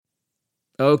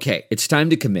Okay, it's time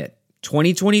to commit.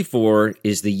 2024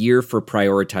 is the year for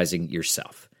prioritizing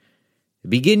yourself.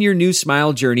 Begin your new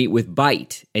smile journey with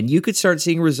Byte, and you could start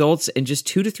seeing results in just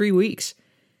 2 to 3 weeks.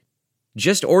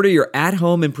 Just order your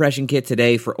at-home impression kit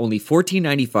today for only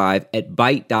 $14.95 at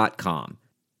Byte.com.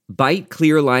 Byte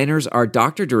clear liners are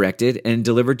doctor-directed and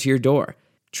delivered to your door.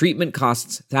 Treatment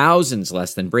costs thousands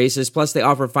less than braces, plus they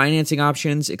offer financing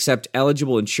options, accept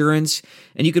eligible insurance,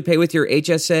 and you could pay with your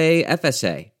HSA,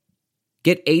 FSA.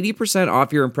 Get 80%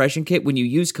 off your impression kit when you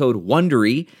use code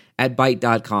WONDERY at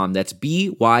Byte.com. That's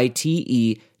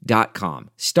BYTE.com.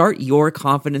 Start your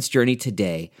confidence journey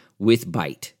today with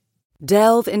Byte.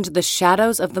 Delve into the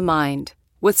shadows of the mind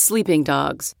with Sleeping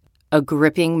Dogs, a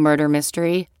gripping murder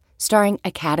mystery starring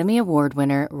Academy Award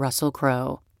winner Russell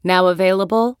Crowe. Now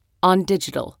available on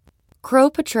digital. Crowe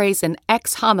portrays an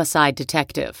ex-homicide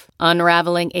detective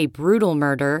unraveling a brutal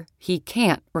murder he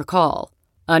can't recall.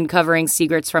 Uncovering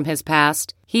secrets from his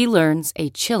past, he learns a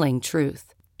chilling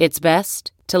truth. It's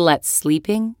best to let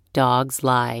sleeping dogs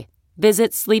lie.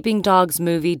 Visit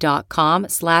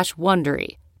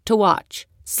sleepingdogsmovie.com/Wondery to watch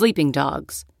Sleeping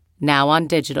Dogs, now on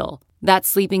digital.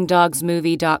 That's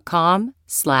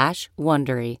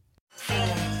sleepingdogsmovie.com/Wondery.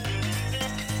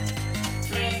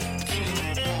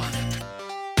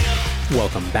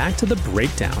 Welcome back to The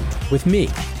Breakdown with me,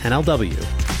 NLW.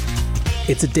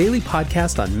 It's a daily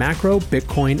podcast on macro,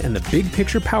 Bitcoin, and the big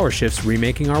picture power shifts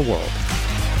remaking our world.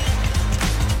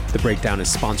 The Breakdown is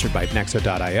sponsored by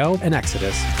Nexo.io and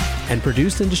Exodus, and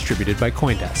produced and distributed by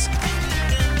CoinDesk.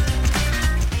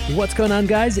 What's going on,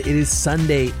 guys? It is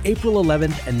Sunday, April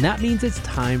 11th, and that means it's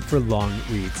time for Long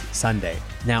Reads Sunday.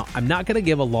 Now, I'm not going to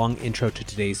give a long intro to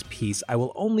today's piece. I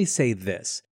will only say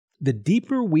this. The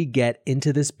deeper we get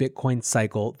into this Bitcoin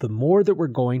cycle, the more that we're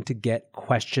going to get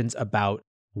questions about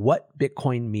what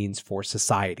Bitcoin means for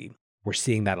society. We're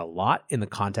seeing that a lot in the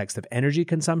context of energy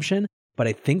consumption, but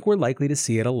I think we're likely to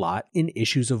see it a lot in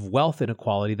issues of wealth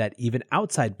inequality that even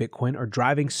outside Bitcoin are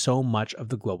driving so much of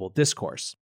the global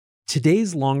discourse.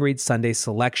 Today's Long Read Sunday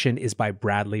selection is by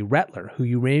Bradley Rettler, who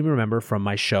you may remember from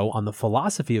my show on the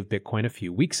philosophy of Bitcoin a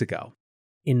few weeks ago.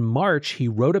 In March, he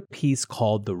wrote a piece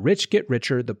called The Rich Get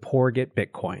Richer, the Poor Get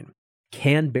Bitcoin.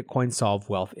 Can Bitcoin solve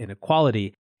wealth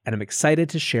inequality? And I'm excited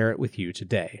to share it with you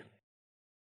today.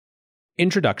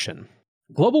 Introduction.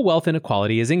 Global wealth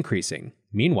inequality is increasing.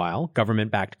 Meanwhile,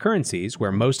 government-backed currencies,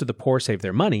 where most of the poor save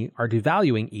their money, are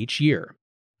devaluing each year.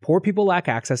 Poor people lack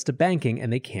access to banking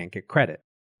and they can't get credit.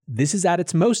 This is at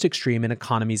its most extreme in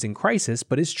economies in crisis,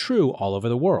 but is true all over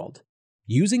the world.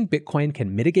 Using Bitcoin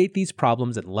can mitigate these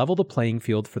problems and level the playing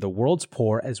field for the world's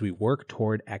poor as we work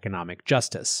toward economic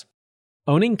justice.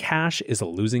 Owning cash is a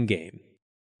losing game.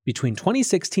 Between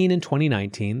 2016 and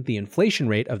 2019, the inflation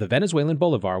rate of the Venezuelan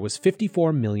bolivar was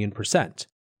 54 million%.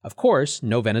 Of course,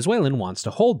 no Venezuelan wants to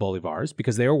hold bolivars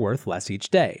because they are worth less each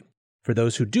day. For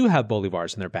those who do have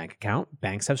bolivars in their bank account,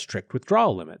 banks have strict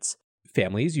withdrawal limits.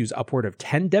 Families use upward of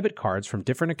 10 debit cards from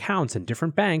different accounts in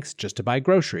different banks just to buy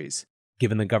groceries.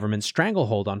 Given the government's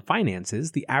stranglehold on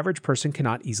finances, the average person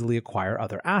cannot easily acquire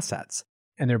other assets,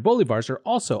 and their bolivars are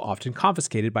also often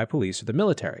confiscated by police or the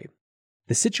military.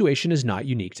 The situation is not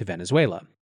unique to Venezuela.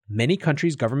 Many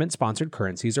countries' government-sponsored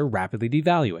currencies are rapidly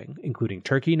devaluing, including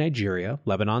Turkey, Nigeria,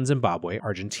 Lebanon, Zimbabwe,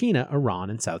 Argentina, Iran,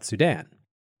 and South Sudan.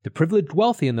 The privileged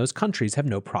wealthy in those countries have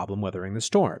no problem weathering the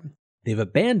storm. They've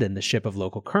abandoned the ship of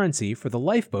local currency for the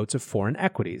lifeboats of foreign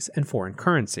equities and foreign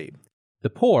currency. The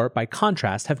poor, by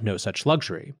contrast, have no such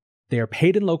luxury. They are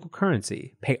paid in local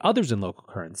currency, pay others in local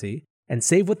currency, and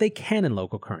save what they can in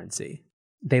local currency.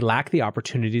 They lack the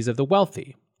opportunities of the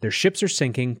wealthy. Their ships are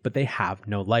sinking, but they have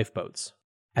no lifeboats.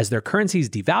 As their currencies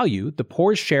devalue, the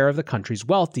poor's share of the country's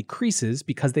wealth decreases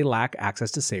because they lack access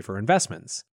to safer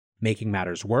investments. Making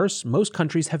matters worse, most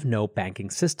countries have no banking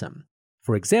system.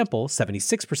 For example,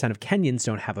 76% of Kenyans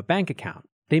don't have a bank account.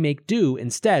 They make do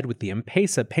instead with the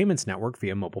M-Pesa payments network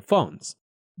via mobile phones.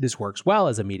 This works well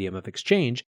as a medium of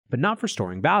exchange, but not for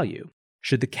storing value.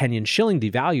 Should the Kenyan shilling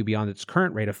devalue beyond its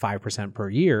current rate of 5% per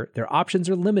year, their options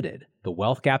are limited. The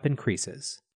wealth gap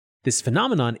increases. This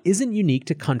phenomenon isn't unique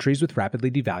to countries with rapidly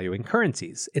devaluing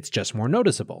currencies, it's just more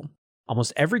noticeable.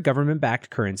 Almost every government-backed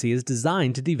currency is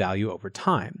designed to devalue over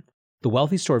time. The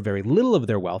wealthy store very little of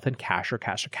their wealth in cash or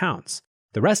cash accounts.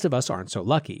 The rest of us aren't so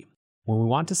lucky. When we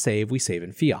want to save, we save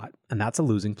in fiat, and that's a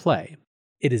losing play.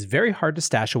 It is very hard to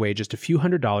stash away just a few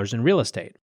 $100s in real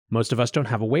estate. Most of us don't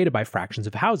have a way to buy fractions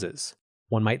of houses.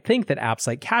 One might think that apps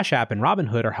like Cash App and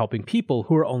Robinhood are helping people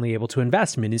who are only able to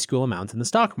invest minuscule amounts in the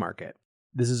stock market.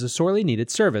 This is a sorely needed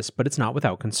service, but it's not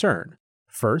without concern.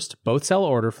 First, both sell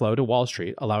order flow to Wall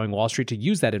Street, allowing Wall Street to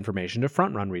use that information to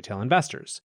front-run retail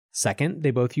investors. Second,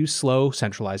 they both use slow,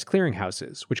 centralized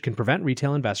clearinghouses, which can prevent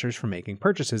retail investors from making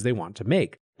purchases they want to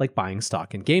make, like buying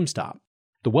stock in GameStop.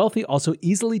 The wealthy also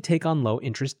easily take on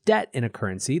low-interest debt in a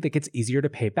currency that gets easier to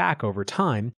pay back over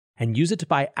time and use it to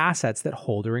buy assets that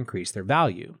hold or increase their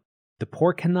value. The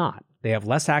poor cannot. They have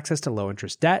less access to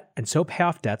low-interest debt and so pay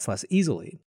off debts less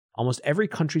easily. Almost every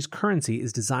country's currency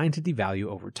is designed to devalue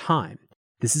over time.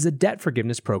 This is a debt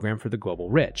forgiveness program for the global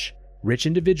rich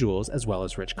individuals as well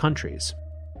as rich countries.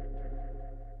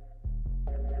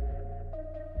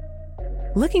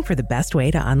 Looking for the best way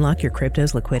to unlock your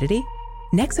crypto's liquidity?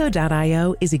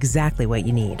 Nexo.io is exactly what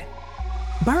you need.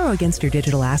 Borrow against your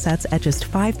digital assets at just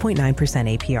 5.9%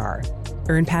 APR.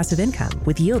 Earn passive income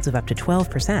with yields of up to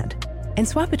 12%. And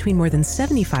swap between more than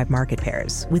 75 market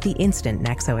pairs with the instant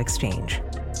Nexo exchange.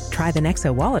 Try the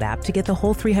Nexo wallet app to get the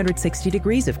whole 360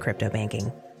 degrees of crypto banking.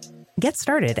 Get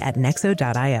started at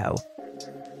Nexo.io.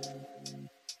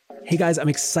 Hey guys, I'm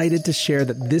excited to share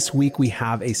that this week we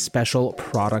have a special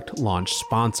product launch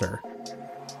sponsor.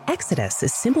 Exodus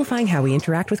is simplifying how we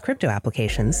interact with crypto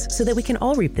applications so that we can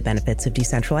all reap the benefits of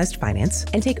decentralized finance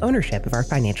and take ownership of our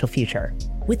financial future.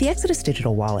 With the Exodus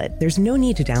digital wallet, there's no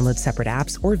need to download separate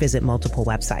apps or visit multiple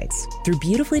websites. Through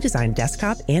beautifully designed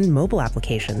desktop and mobile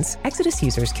applications, Exodus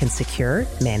users can secure,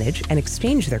 manage, and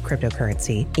exchange their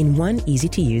cryptocurrency in one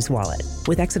easy-to-use wallet.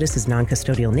 With Exodus's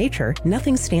non-custodial nature,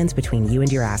 nothing stands between you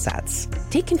and your assets.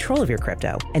 Take control of your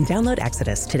crypto and download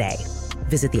Exodus today.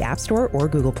 Visit the App Store or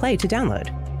Google Play to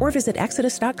download, or visit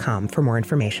exodus.com for more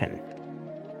information.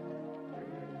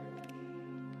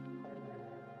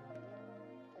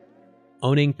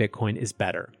 Owning Bitcoin is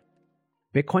better.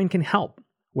 Bitcoin can help.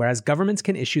 Whereas governments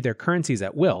can issue their currencies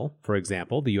at will, for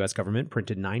example, the US government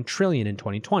printed $9 trillion in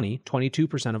 2020,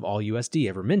 22% of all USD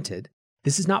ever minted,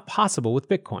 this is not possible with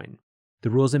Bitcoin. The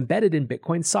rules embedded in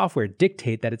Bitcoin software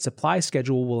dictate that its supply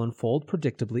schedule will unfold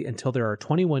predictably until there are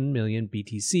 21 million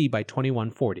BTC by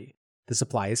 2140. The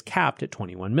supply is capped at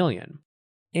 21 million.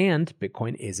 And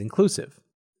Bitcoin is inclusive.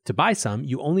 To buy some,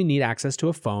 you only need access to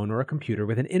a phone or a computer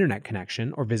with an internet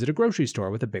connection or visit a grocery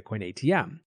store with a Bitcoin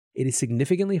ATM. It is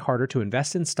significantly harder to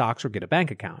invest in stocks or get a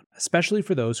bank account, especially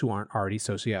for those who aren't already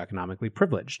socioeconomically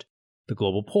privileged. The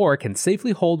global poor can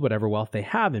safely hold whatever wealth they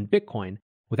have in Bitcoin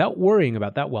without worrying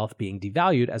about that wealth being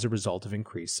devalued as a result of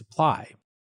increased supply.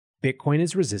 Bitcoin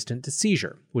is resistant to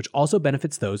seizure, which also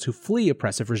benefits those who flee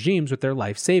oppressive regimes with their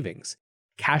life savings.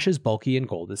 Cash is bulky and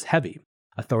gold is heavy.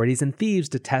 Authorities and thieves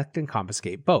detect and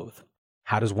confiscate both.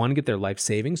 How does one get their life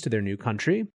savings to their new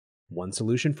country? One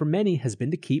solution for many has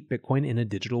been to keep Bitcoin in a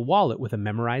digital wallet with a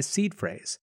memorized seed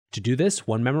phrase. To do this,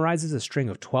 one memorizes a string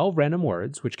of 12 random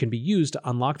words which can be used to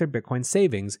unlock their Bitcoin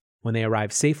savings when they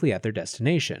arrive safely at their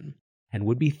destination. And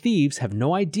would-be thieves have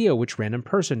no idea which random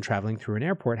person traveling through an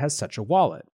airport has such a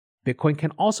wallet. Bitcoin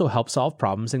can also help solve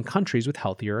problems in countries with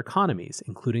healthier economies,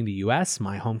 including the US,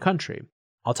 my home country.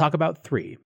 I'll talk about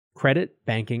 3: credit,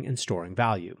 banking, and storing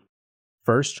value.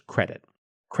 First, credit.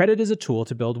 Credit is a tool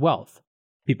to build wealth.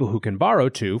 People who can borrow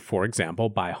to, for example,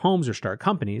 buy homes or start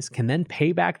companies, can then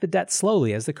pay back the debt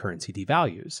slowly as the currency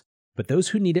devalues. But those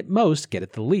who need it most get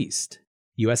it the least.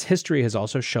 US history has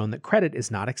also shown that credit is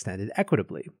not extended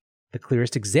equitably. The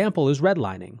clearest example is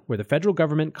redlining, where the federal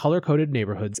government color-coded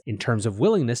neighborhoods in terms of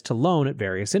willingness to loan at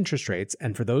various interest rates,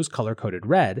 and for those color-coded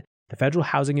red, the Federal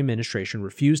Housing Administration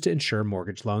refused to insure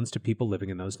mortgage loans to people living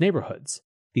in those neighborhoods.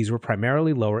 These were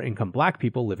primarily lower-income black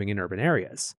people living in urban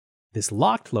areas. This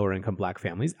locked lower-income black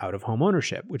families out of home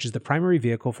ownership, which is the primary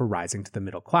vehicle for rising to the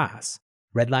middle class.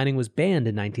 Redlining was banned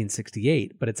in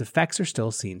 1968, but its effects are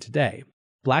still seen today.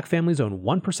 Black families own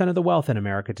 1% of the wealth in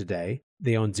America today.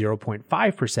 They owned 0.5%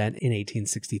 in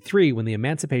 1863 when the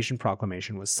Emancipation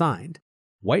Proclamation was signed.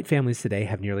 White families today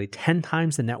have nearly 10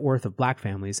 times the net worth of black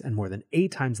families and more than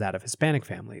 8 times that of Hispanic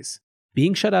families.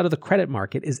 Being shut out of the credit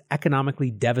market is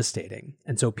economically devastating,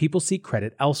 and so people seek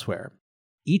credit elsewhere.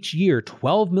 Each year,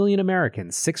 12 million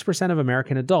Americans, 6% of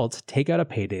American adults, take out a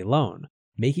payday loan,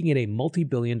 making it a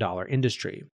multi-billion-dollar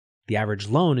industry. The average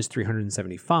loan is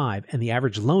 $375, and the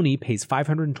average loanee pays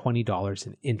 $520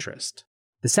 in interest.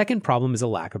 The second problem is a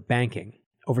lack of banking.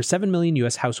 Over 7 million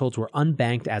U.S. households were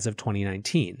unbanked as of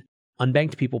 2019.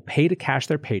 Unbanked people pay to cash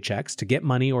their paychecks, to get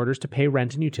money orders to pay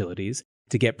rent and utilities,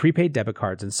 to get prepaid debit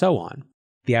cards, and so on.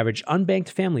 The average unbanked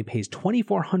family pays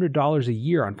 $2,400 a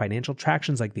year on financial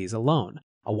transactions like these alone,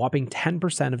 a whopping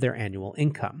 10% of their annual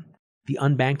income. The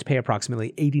unbanked pay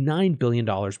approximately $89 billion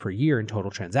per year in total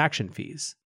transaction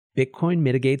fees. Bitcoin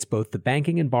mitigates both the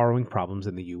banking and borrowing problems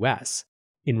in the US.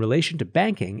 In relation to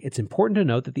banking, it's important to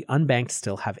note that the unbanked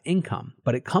still have income,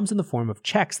 but it comes in the form of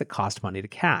checks that cost money to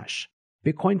cash.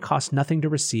 Bitcoin costs nothing to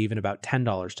receive and about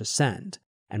 $10 to send.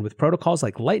 And with protocols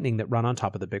like Lightning that run on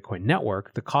top of the Bitcoin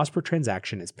network, the cost per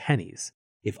transaction is pennies.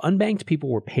 If unbanked people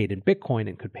were paid in Bitcoin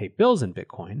and could pay bills in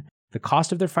Bitcoin, the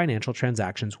cost of their financial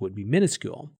transactions would be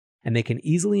minuscule, and they can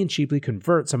easily and cheaply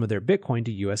convert some of their Bitcoin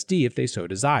to USD if they so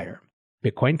desire.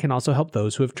 Bitcoin can also help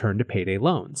those who have turned to payday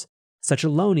loans. Such a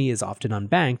loanee is often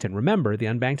unbanked, and remember, the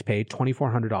unbanked pay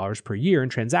 $2,400 per year in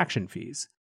transaction fees.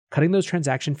 Cutting those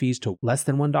transaction fees to less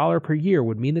than $1 per year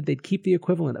would mean that they'd keep the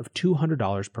equivalent of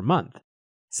 $200 per month.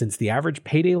 Since the average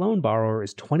payday loan borrower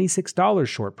is $26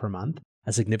 short per month,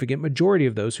 a significant majority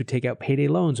of those who take out payday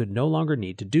loans would no longer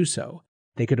need to do so.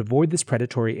 They could avoid this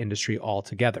predatory industry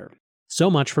altogether. So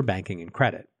much for banking and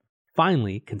credit.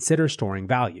 Finally, consider storing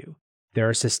value. There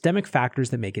are systemic factors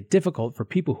that make it difficult for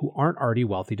people who aren't already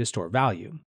wealthy to store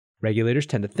value. Regulators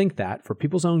tend to think that, for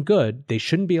people's own good, they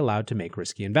shouldn't be allowed to make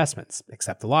risky investments,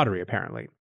 except the lottery apparently.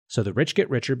 So the rich get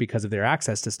richer because of their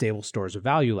access to stable stores of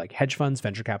value like hedge funds,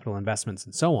 venture capital investments,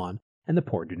 and so on, and the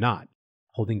poor do not.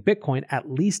 Holding Bitcoin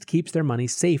at least keeps their money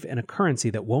safe in a currency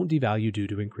that won't devalue due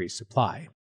to increased supply.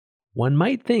 One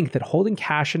might think that holding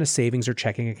cash in a savings or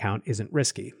checking account isn't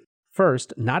risky.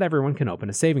 First, not everyone can open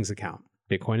a savings account.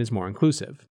 Bitcoin is more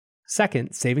inclusive.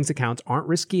 Second, savings accounts aren't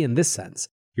risky in this sense.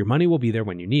 Your money will be there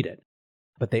when you need it.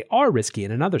 But they are risky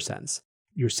in another sense.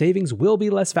 Your savings will be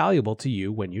less valuable to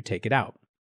you when you take it out.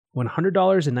 $100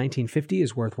 in 1950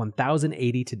 is worth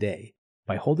 $1,080 today.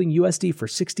 By holding USD for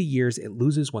 60 years, it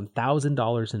loses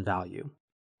 $1,000 in value.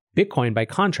 Bitcoin, by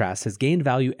contrast, has gained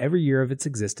value every year of its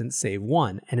existence save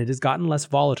one, and it has gotten less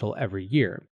volatile every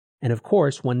year. And of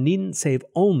course, one needn't save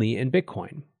only in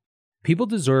Bitcoin. People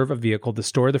deserve a vehicle to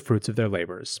store the fruits of their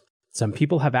labors. Some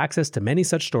people have access to many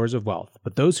such stores of wealth,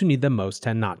 but those who need them most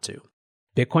tend not to.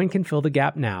 Bitcoin can fill the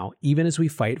gap now, even as we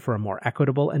fight for a more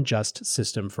equitable and just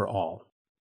system for all.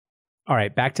 All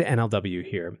right, back to NLW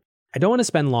here. I don't want to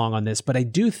spend long on this, but I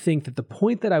do think that the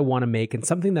point that I want to make, and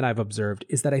something that I've observed,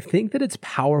 is that I think that it's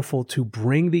powerful to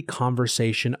bring the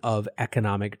conversation of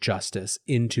economic justice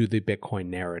into the Bitcoin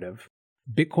narrative.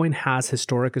 Bitcoin has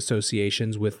historic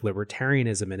associations with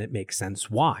libertarianism, and it makes sense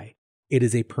why. It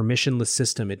is a permissionless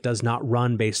system. It does not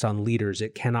run based on leaders.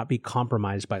 It cannot be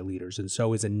compromised by leaders, and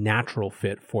so is a natural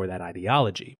fit for that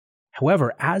ideology.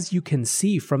 However, as you can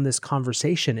see from this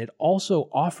conversation, it also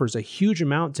offers a huge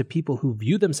amount to people who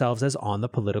view themselves as on the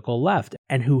political left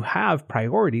and who have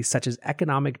priorities such as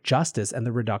economic justice and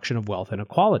the reduction of wealth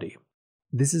inequality.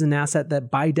 This is an asset that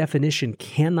by definition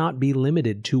cannot be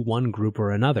limited to one group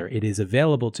or another. It is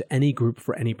available to any group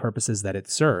for any purposes that it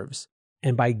serves.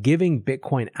 And by giving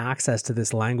Bitcoin access to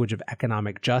this language of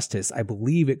economic justice, I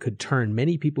believe it could turn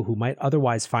many people who might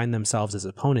otherwise find themselves as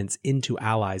opponents into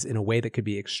allies in a way that could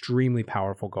be extremely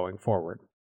powerful going forward.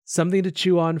 Something to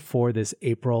chew on for this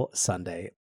April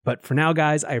Sunday. But for now,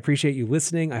 guys, I appreciate you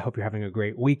listening. I hope you're having a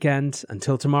great weekend.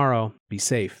 Until tomorrow, be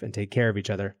safe and take care of each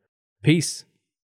other. Peace.